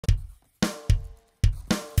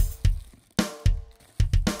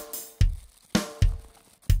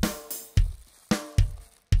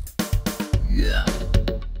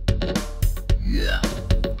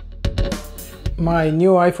My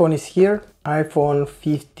new iPhone is here, iPhone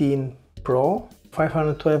 15 Pro,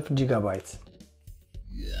 512 gigabytes.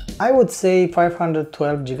 I would say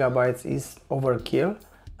 512 gigabytes is overkill,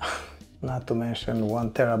 not to mention 1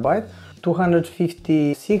 terabyte.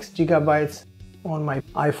 256 gigabytes on my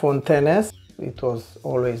iPhone XS, it was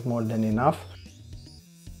always more than enough.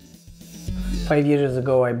 5 years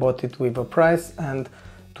ago I bought it with a price, and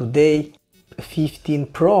today 15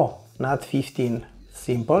 Pro, not 15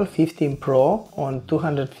 Simple, 15 Pro on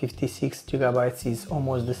 256 gigabytes is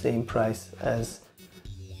almost the same price as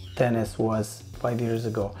XS was 5 years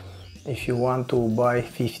ago. If you want to buy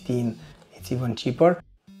 15, it's even cheaper.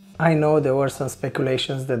 I know there were some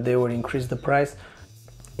speculations that they will increase the price.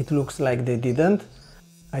 It looks like they didn't.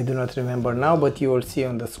 I do not remember now, but you will see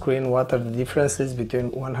on the screen what are the differences between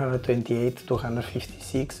 128,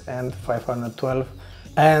 256 and 512,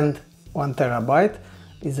 and 1 terabyte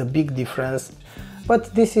is a big difference.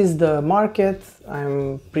 But this is the market.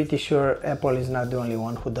 I'm pretty sure Apple is not the only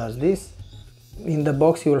one who does this. In the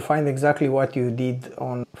box you will find exactly what you did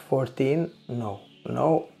on 14. No,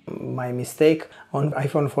 my mistake. On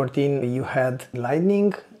iPhone 14 you had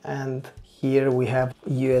Lightning, and here we have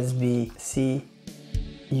USB-C.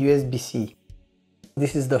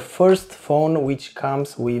 This is the first phone which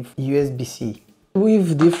comes with USB-C.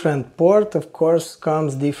 With different port, of course,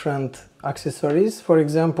 comes different accessories. For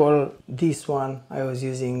example, this one I was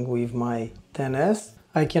using with my XS.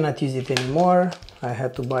 I cannot use it anymore. I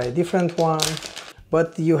had to buy a different one.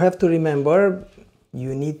 But you have to remember,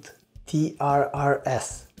 you need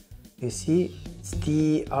ProRes. You see, it's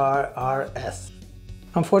ProRes.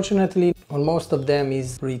 Unfortunately, on most of them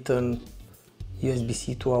is written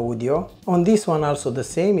USB-C to audio. On this one also the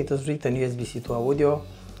same, it was written USB-C to audio.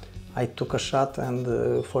 I took a shot,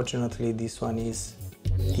 and fortunately this one is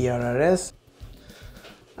ProRes.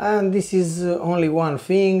 And this is only one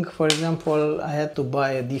thing. For example, I had to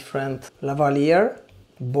buy a different lavalier,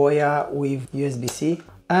 Boya with USB-C.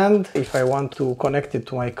 And if I want to connect it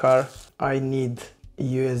to my car, I need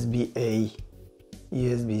USB-A,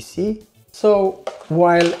 USB-C. So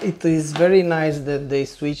while it is very nice that they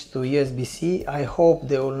switched to USB-C, I hope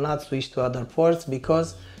they will not switch to other ports,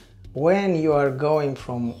 because when you are going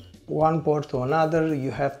from one port to another,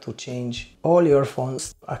 you have to change all your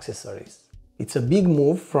phone's accessories. It's a big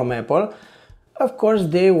move from Apple. Of course,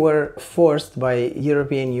 they were forced by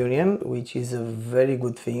European Union, which is a very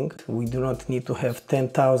good thing. We do not need to have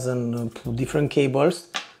 10,000 different cables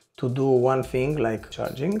to do one thing like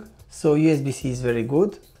charging. So USB-C is very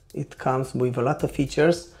good. It comes with a lot of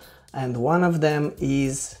features, and one of them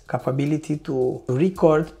is capability to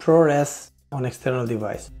record ProRes on external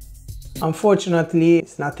device. Unfortunately,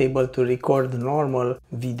 it's not able to record normal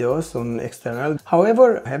videos on external.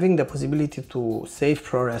 However, having the possibility to save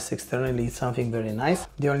ProRes externally is something very nice.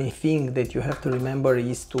 The only thing that you have to remember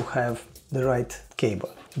is to have the right cable.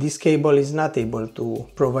 This cable is not able to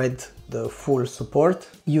provide the full support.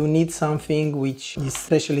 You need something which is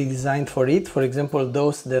specially designed for it. For example,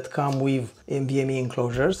 those that come with NVMe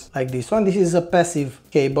enclosures like this one. This is a passive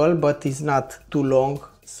cable, but it's not too long,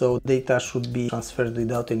 so data should be transferred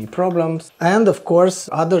without any problems. And of course,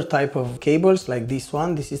 other type of cables like this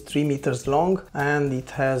one. This is 3 meters long and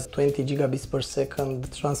it has 20 gigabits per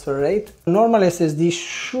second transfer rate. Normal SSD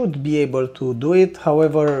should be able to do it.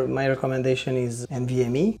 However, my recommendation is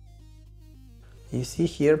NVMe. You see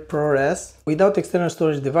here ProRes. Without external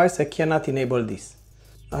storage device, I cannot enable this.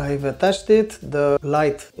 I've attached it, the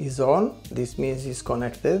light is on, this means it's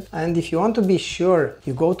connected. And if you want to be sure,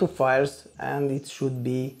 you go to files and it should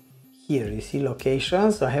be here. You see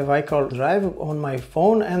locations, I have iCloud Drive on my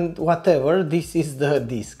phone and whatever, this is the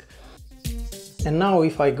disk. And now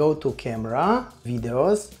if I go to camera,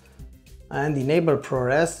 videos and enable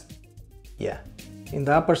ProRes, yeah. In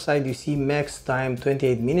the upper side you see max time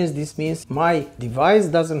 28 minutes. This means my device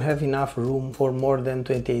doesn't have enough room for more than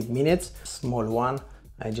 28 minutes. Small one.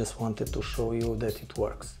 I just wanted to show you that it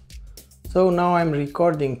works. So now I'm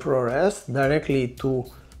recording ProRes directly to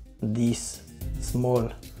this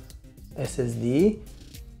small SSD.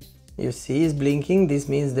 You see it's blinking. This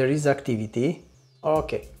means there is activity.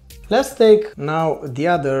 Okay. Let's take now the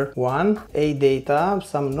other one, ADATA,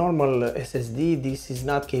 some normal SSD. This is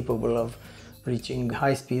not capable of reaching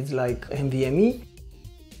high speeds like NVMe.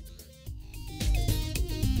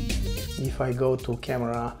 If I go to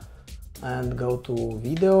camera and go to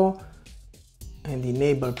video and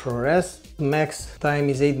enable ProRes, max time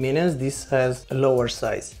is 8 minutes. This has a lower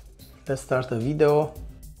size. Let's start a video.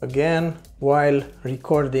 Again, while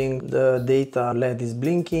recording, the data LED is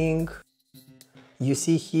blinking. You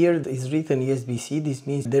see here is written USB-C. This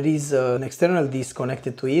means there is an external disk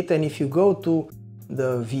connected to it, and if you go to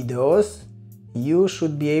the videos, you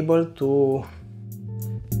should be able to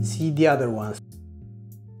see the other ones.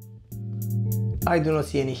 I do not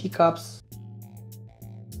see any hiccups.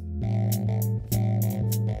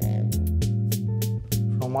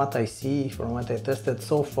 From what I see, from what I tested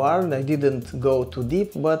so far, I didn't go too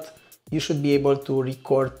deep, but you should be able to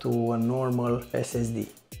record to a normal SSD.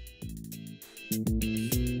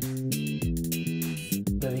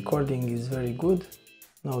 The recording is very good,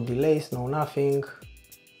 no delays, no nothing.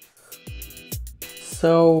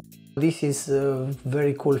 So this is a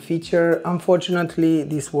very cool feature. Unfortunately,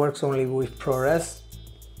 this works only with ProRes.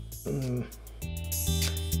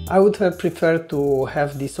 I would have preferred to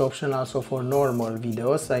have this option also for normal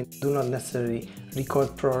videos. I do not necessarily record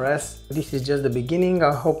ProRes. This is just the beginning.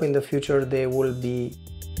 I hope in the future there will be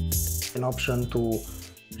an option to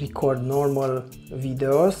record normal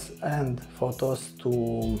videos and photos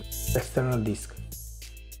to external disk.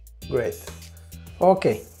 Great.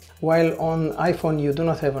 Okay. While on iPhone you do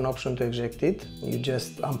not have an option to eject it, you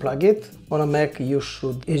just unplug it. On a Mac you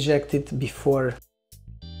should eject it before.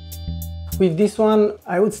 With this one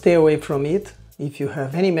I would stay away from it if you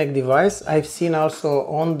have any Mac device. I've seen also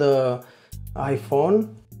on the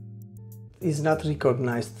iPhone it's not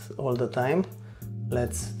recognized all the time.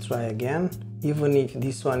 Let's try again. Even if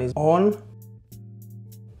this one is on,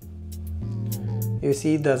 you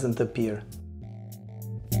see it doesn't appear.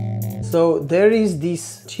 So there is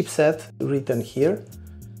this chipset written here,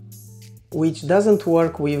 which doesn't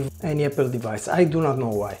work with any Apple device. I do not know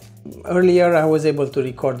why. Earlier I was able to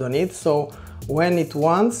record on it, so when it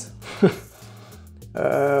wants,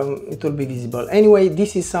 it will be visible. Anyway,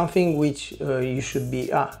 this is something which you should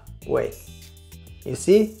be... wait. You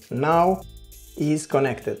see? Now is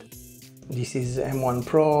connected. This is M1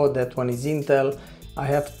 Pro, that one is Intel. I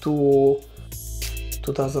have two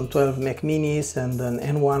 2012 Mac Minis and an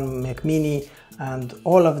N1 Mac Mini, and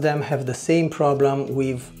all of them have the same problem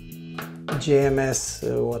with JMS,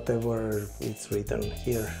 whatever it's written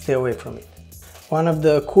here. Stay away from it. One of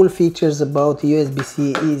the cool features about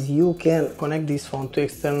USB-C is you can connect this phone to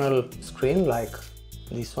external screen like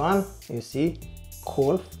this one, you see,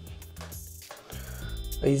 cool.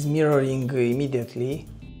 It's mirroring immediately.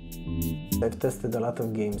 I've tested a lot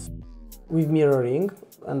of games with mirroring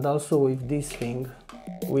and also with this thing,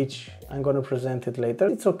 which I'm gonna present it later.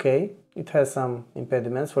 It's okay, it has some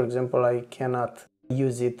impediments. For example, I cannot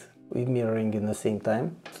use it with mirroring in the same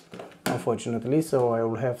time, unfortunately, so I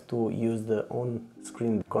will have to use the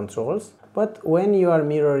on-screen controls. But when you are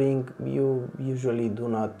mirroring, you usually do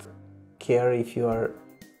not care if you are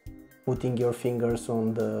putting your fingers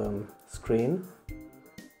on the screen.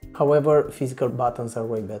 However, physical buttons are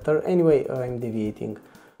way better. Anyway, I'm deviating.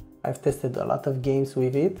 I've tested a lot of games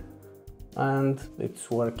with it and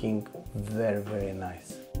it's working very, very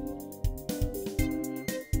nice.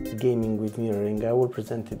 Gaming with mirroring, I will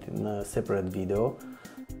present it in a separate video.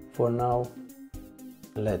 For now,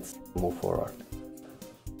 let's move forward.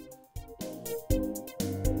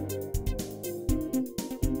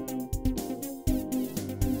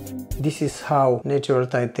 This is how natural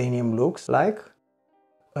titanium looks like.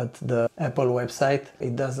 At the Apple website,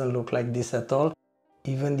 it doesn't look like this at all.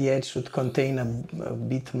 Even the edge should contain a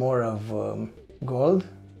bit more of gold,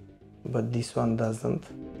 but this one doesn't.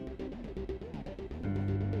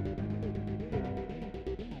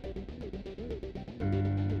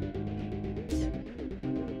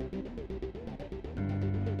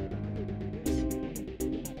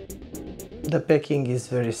 The packing is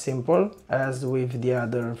very simple. As with the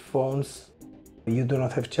other phones, you do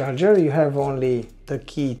not have charger, you have only the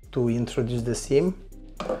key to introduce the SIM,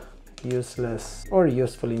 useless or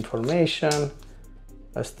useful information,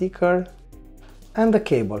 a sticker and the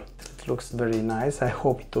cable. It looks very nice. I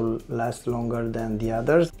hope it will last longer than the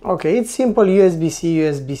others. Okay, it's simple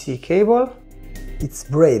USB-C cable. It's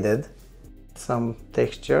braided, some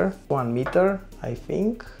texture, 1 meter I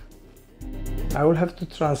think. I will have to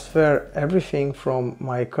transfer everything from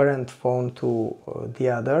my current phone to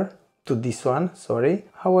this one, sorry.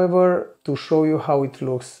 However, to show you how it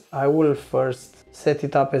looks, I will first set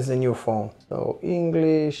it up as a new phone. So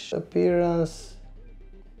English, appearance,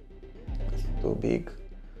 it's too big.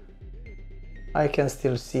 I can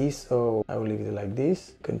still see, so I will leave it like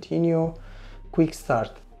this. Continue, quick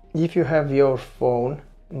start. If you have your phone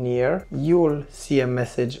near, you will see a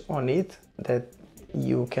message on it that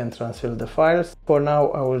you can transfer the files. For now,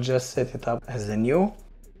 I will just set it up as a new.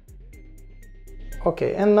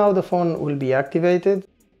 Okay, and now the phone will be activated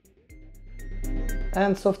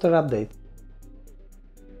and software update.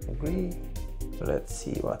 Agree. Let's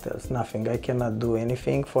see what else. Nothing. I cannot do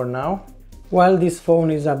anything for now. While this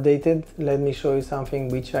phone is updated, let me show you something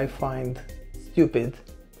which I find stupid.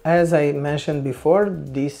 As I mentioned before,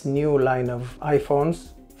 this new line of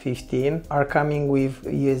iPhones 15 are coming with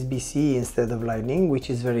USB-C instead of Lightning, which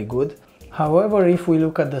is very good. However, if we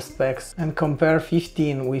look at the specs and compare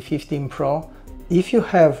 15 with 15 Pro, if you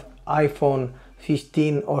have iPhone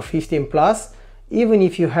 15 or 15 Plus, even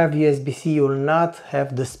if you have USB-C, you will not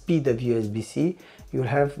have the speed of USB-C, you'll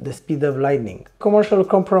have the speed of Lightning. Commercial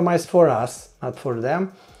compromise for us, not for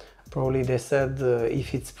them. Probably they said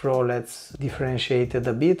if it's Pro, let's differentiate it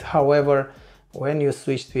a bit. However, when you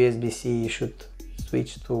switch to USB-C, you should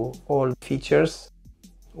switch to all features.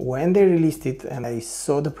 When they released it and I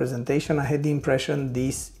saw the presentation, I had the impression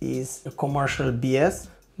this is a commercial BS,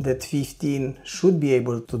 that 15 should be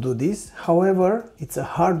able to do this. However, it's a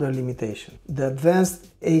hardware limitation. The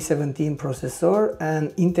advanced A17 processor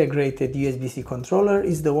and integrated USB-C controller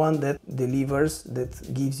is the one that delivers,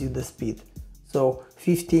 that gives you the speed. So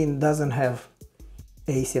 15 doesn't have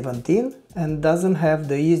A17 and doesn't have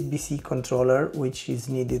the USB-C controller which is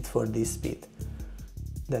needed for this speed.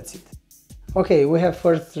 That's it. Okay, we have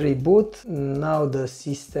first reboot. Now the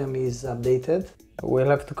system is updated. We'll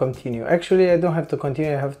have to continue. Actually, I don't have to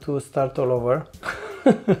continue, I have to start all over.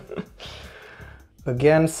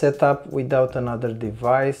 Again, setup without another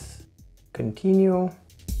device. Continue.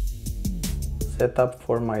 Setup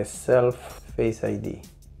for myself, Face ID.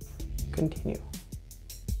 Continue.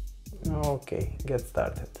 Okay, get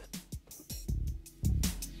started.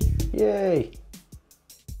 Yay!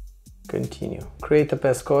 Continue. Create a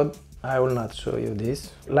passcode. I will not show you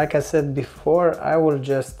this. Like I said before, I will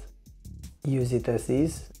just use it as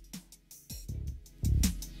is.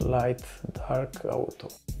 Light, dark, auto.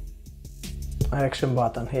 Action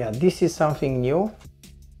button. Yeah, this is something new.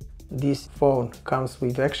 This phone comes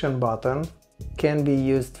with action button. Can be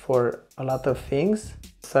used for a lot of things.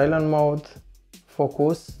 Silent mode,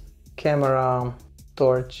 focus, camera,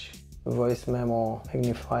 torch, voice memo,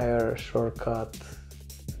 magnifier, shortcut,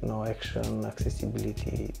 no action,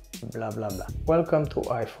 accessibility, blah blah blah. Welcome to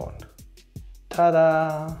iPhone.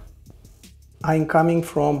 Ta-da! I'm coming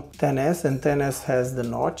from XS and XS has the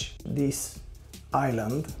notch. This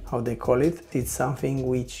island, how they call it, it's something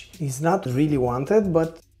which is not really wanted,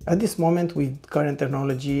 but at this moment with current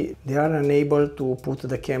technology they are unable to put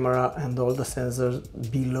the camera and all the sensors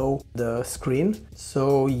below the screen,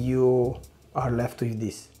 so you are left with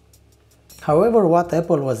this. However, what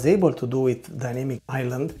Apple was able to do with Dynamic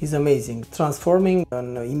Island is amazing, transforming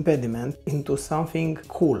an impediment into something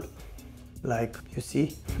cool. Like you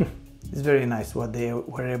see, it's very nice what they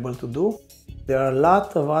were able to do. There are a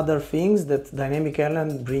lot of other things that Dynamic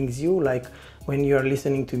Island brings you, like when you are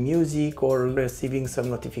listening to music or receiving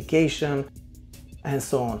some notification and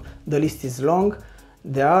so on. The list is long.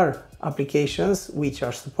 There are applications which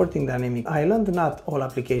are supporting Dynamic Island. Not all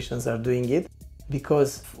applications are doing it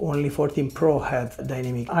because only 14 Pro had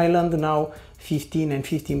Dynamic Island. Now 15 and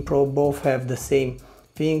 15 Pro both have the same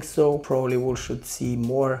thing, so probably we should see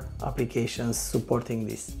more applications supporting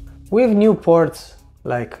this. With new ports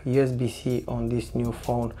like USB-C on this new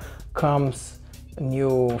phone comes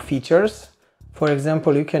new features. For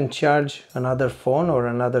example, you can charge another phone or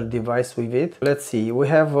another device with it. Let's see, we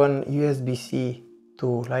have an USB-C to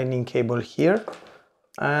Lightning cable here,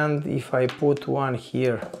 and if I put one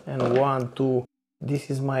here and one to, this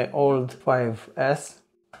is my old 5S.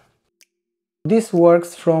 This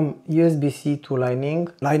works from USB-C to Lightning.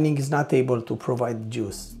 Lightning is not able to provide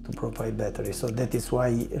juice, to provide battery, so that is why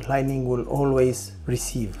Lightning will always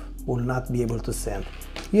receive, will not be able to send.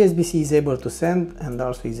 USB-C is able to send and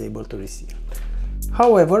also is able to receive.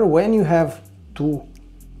 However, when you have two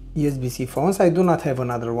USB-C phones, I do not have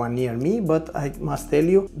another one near me, but I must tell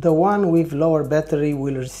you, the one with lower battery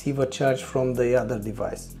will receive a charge from the other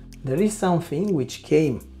device. There is something which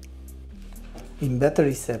came in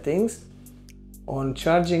battery settings. On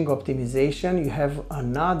charging optimization, you have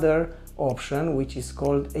another option which is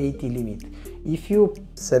called 80 limit. If you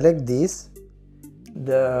select this,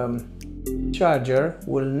 the charger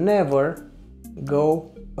will never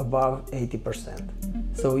go above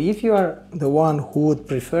 80%. So if you are the one who would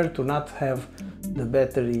prefer to not have the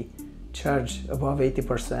battery charged above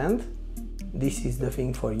 80%, this is the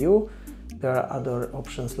thing for you. There are other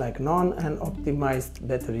options like none and optimized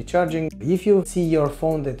battery charging. If you see your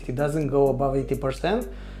phone that it doesn't go above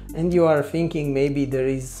 80% and you are thinking maybe there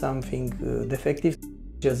is something defective,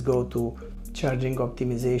 just go to charging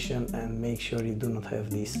optimization and make sure you do not have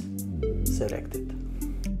this selected.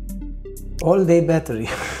 All day battery.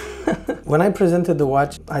 When I presented the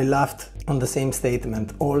watch, I laughed on the same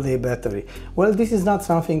statement, all day battery. Well, this is not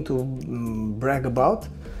something to brag about.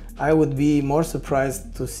 I would be more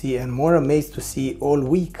surprised to see and more amazed to see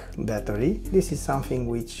all-week battery. This is something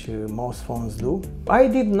which most phones do. I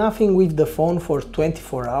did nothing with the phone for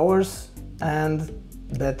 24 hours and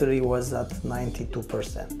battery was at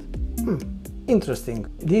 92%. Interesting.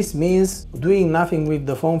 This means doing nothing with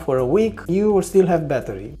the phone for a week, you will still have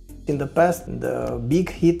battery. In the past, the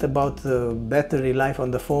big hit about the battery life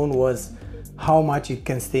on the phone was how much it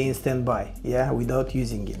can stay in standby, yeah, without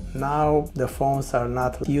using it. Now the phones are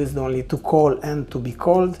not used only to call and to be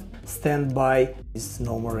called. Standby is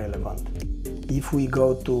no more relevant. If we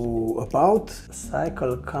go to about,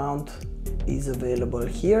 cycle count is available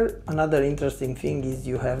here. Another interesting thing is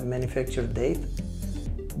you have manufacture date,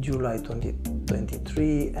 July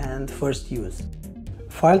 2023, and first use.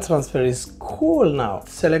 File transfer is cool now.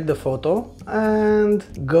 Select the photo and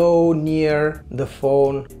go near the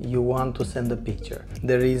phone you want to send the picture.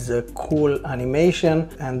 There is a cool animation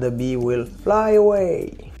and the bee will fly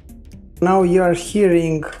away. Now you are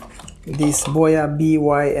hearing this Boya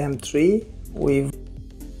BYM3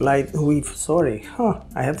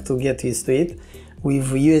 I have to get used to it,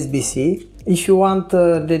 with USB-C. If you want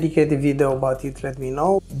a dedicated video about it, let me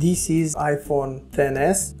know. This is iPhone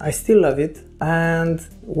XS. I still love it. And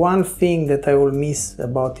one thing that I will miss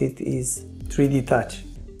about it is 3D touch.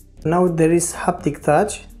 Now there is haptic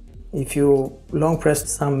touch. If you long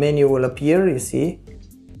press, some menu will appear, you see.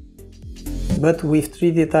 But with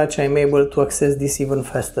 3D touch, I'm able to access this even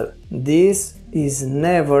faster. This is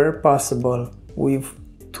never possible with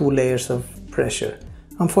 2 layers of pressure.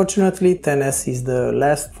 Unfortunately, XS is the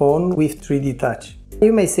last phone with 3D touch.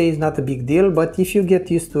 You may say it's not a big deal, but if you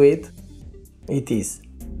get used to it, it is.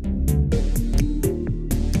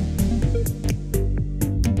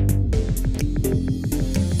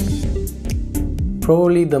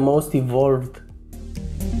 Probably the most evolved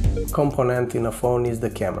component in a phone is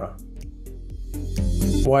the camera.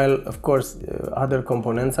 While of course other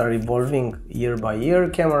components are evolving year by year,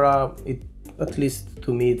 camera, at least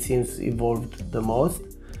to me, it seems evolved the most,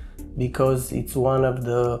 because it's one of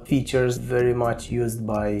the features very much used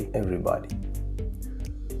by everybody.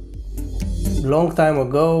 Long time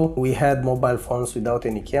ago we had mobile phones without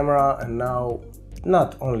any camera, and now,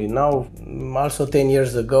 not only now, also 10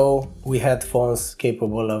 years ago we had phones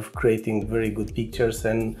capable of creating very good pictures,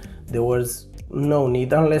 and there was no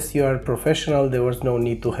need, unless you are professional, there was no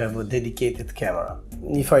need to have a dedicated camera.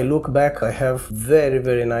 If I look back, I have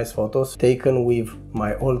very nice photos taken with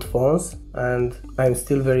my old phones, and I'm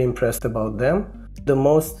still very impressed about them. The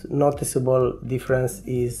most noticeable difference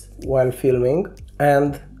is while filming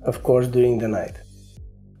and of course during the night.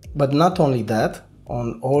 But not only that,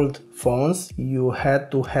 on old phones you had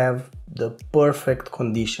to have the perfect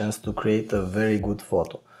conditions to create a very good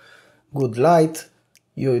photo. Good light,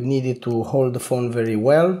 you needed to hold the phone very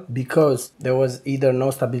well, because there was either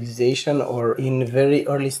no stabilization or in very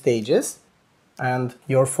early stages, and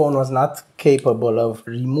your phone was not capable of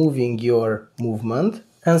removing your movement,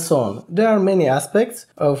 and so on. There are many aspects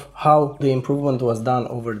of how the improvement was done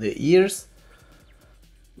over the years,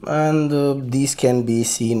 and these can be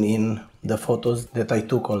seen in the photos that I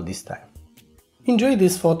took all this time. Enjoy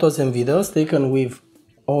these photos and videos taken with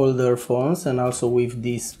older phones and also with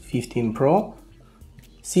this 15 Pro.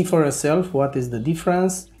 See for yourself what is the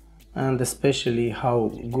difference, and especially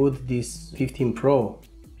how good this 15 Pro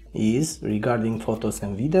is regarding photos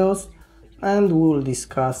and videos, and we will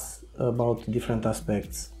discuss about different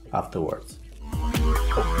aspects afterwards.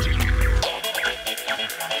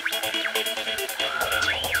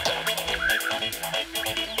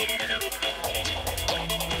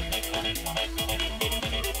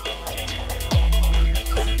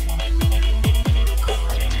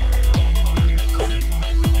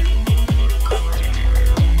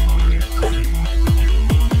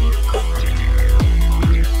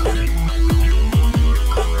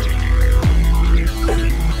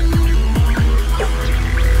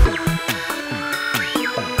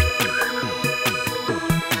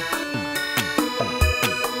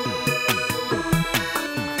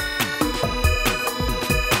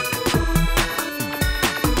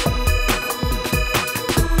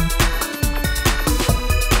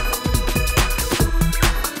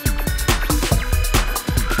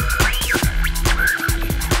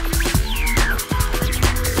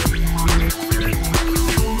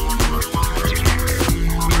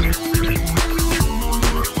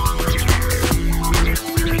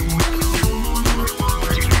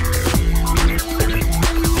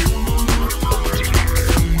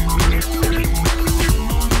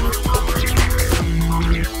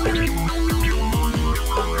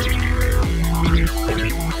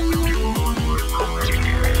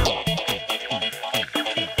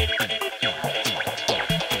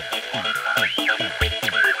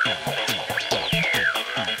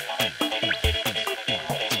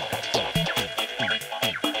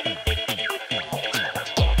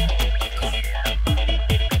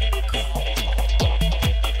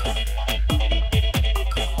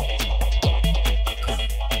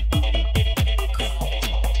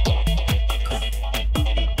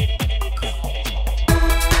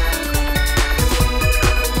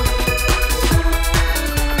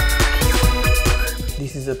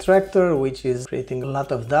 tractor, which is creating a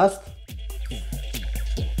lot of dust.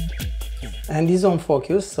 And is on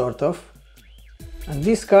focus, sort of. And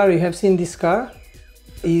this car, you have seen this car,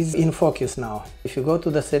 is in focus now. If you go to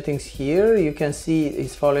the settings here, you can see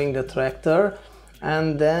it's following the tractor,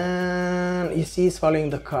 and then you see it's following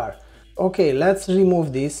the car. Okay, let's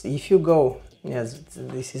remove this. If you go, yes,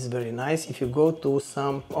 this is very nice. If you go to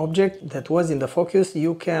some object that was in the focus,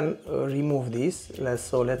 you can remove this.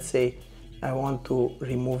 So let's say I want to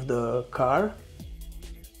remove the car,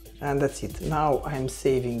 and that's it. Now I'm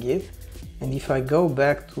saving it. And if I go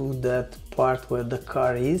back to that part where the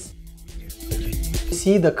car is,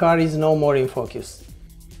 see, the car is no more in focus.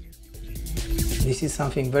 This is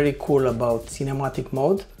something very cool about cinematic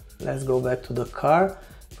mode. Let's go back to the car.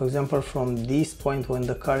 For example, from this point when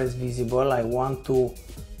the car is visible, I want to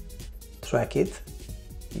track it.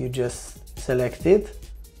 You just select it,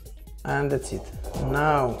 and that's it.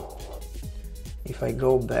 Now, if I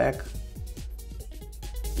go back,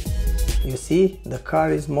 you see, the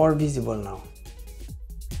car is more visible now.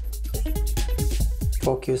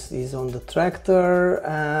 Focus is on the tractor,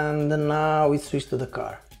 and now it switched to the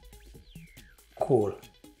car. Cool.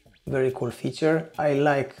 Very cool feature.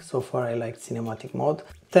 So far I like cinematic mode.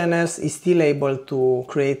 XS is still able to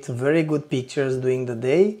create very good pictures during the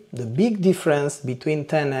day. The big difference between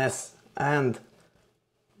XS and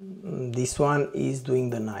this one is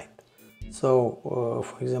during the night. So,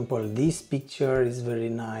 for example, this picture is very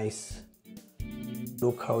nice.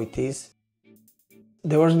 Look how it is.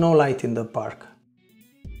 There was no light in the park.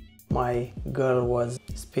 My girl was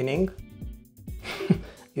spinning.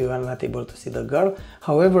 You are not able to see the girl.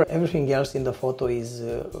 However, everything else in the photo is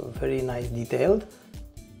very nice detailed.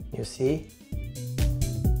 You see?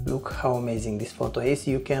 Look how amazing this photo is.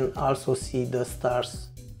 You can also see the stars.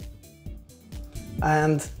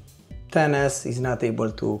 And XS is not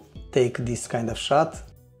able to take this kind of shot.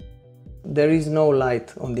 There is no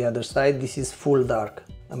light on the other side. This is full dark.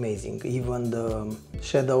 Amazing. Even the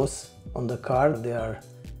shadows on the car, they are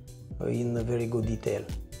in a very good detail.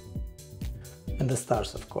 And the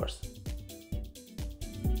stars, of course.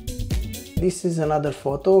 This is another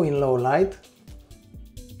photo in low light.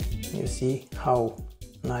 You see how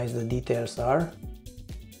nice the details are.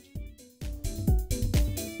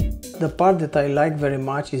 The part that I like very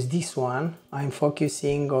much is this one. I'm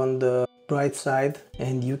focusing on the bright side,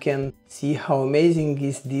 and you can see how amazing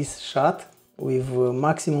is this shot. With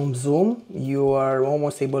maximum zoom, you are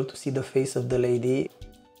almost able to see the face of the lady.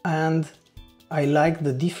 And I like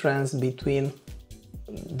the difference between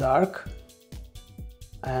dark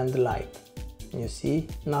and light. You see,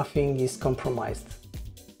 nothing is compromised.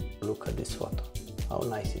 Look at this photo, how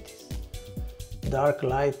nice it is. Dark,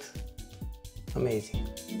 light, amazing.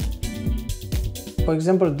 For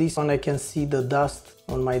example, this one I can see the dust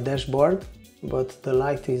on my dashboard, but the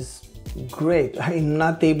light is great. I'm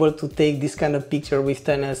not able to take this kind of picture with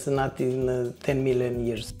XS, not in 10 million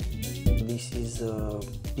years. This is a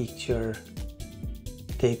picture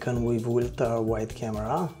taken with ultra wide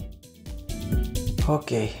camera.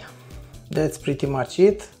 Okay, that's pretty much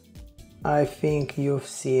it. I think you've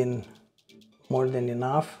seen more than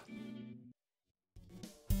enough.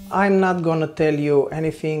 I'm not gonna tell you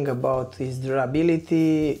anything about its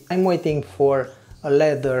durability. I'm waiting for a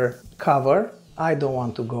leather cover. I don't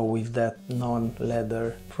want to go with that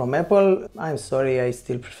non-leather from Apple. I'm sorry, I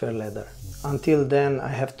still prefer leather. Until then, I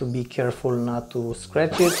have to be careful not to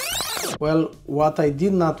scratch it. Well, what I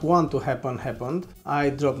did not want to happen happened. I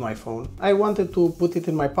dropped my phone. I wanted to put it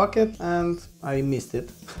in my pocket and I missed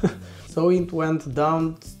it. So it went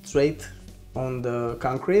down straight on the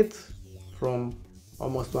concrete from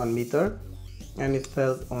almost 1 meter, and it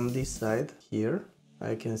fell on this side here.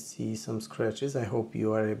 I can see some scratches. I hope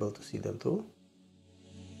you are able to see them too.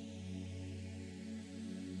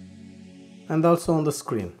 And also on the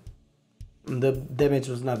screen. The damage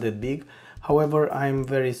was not that big. However, I'm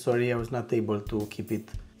very sorry I was not able to keep it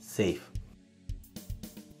safe.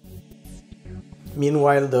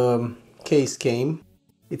 Meanwhile, the case came.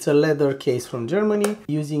 It's a leather case from Germany.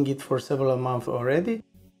 Using it for several months already.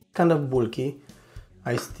 Kind of bulky.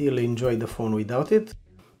 I still enjoy the phone without it.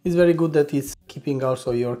 It's very good that it's keeping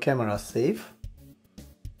also your camera safe.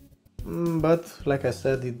 But like I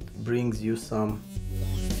said, it brings you some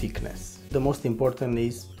thickness. The most important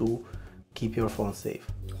is to keep your phone safe.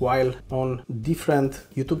 While on different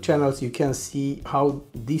YouTube channels you can see how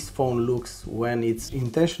this phone looks when it's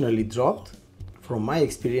intentionally dropped. From my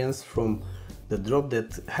experience, from the drop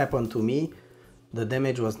that happened to me, the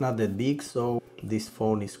damage was not that big, so this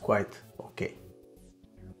phone is quite okay.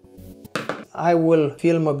 I will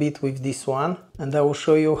film a bit with this one and I will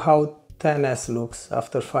show you how XS looks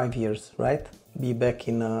after 5 years, right? be back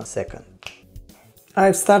in a second.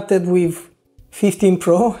 I've started with 15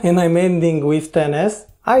 Pro and I'm ending with 10s.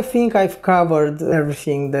 I think I've covered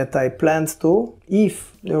everything that I planned to.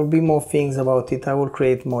 If there will be more things about it, I will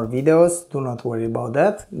create more videos. Do not worry about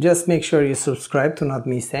that. Just make sure you subscribe to not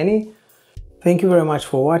miss any. Thank you very much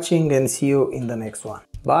for watching and see you in the next one.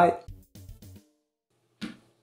 Bye!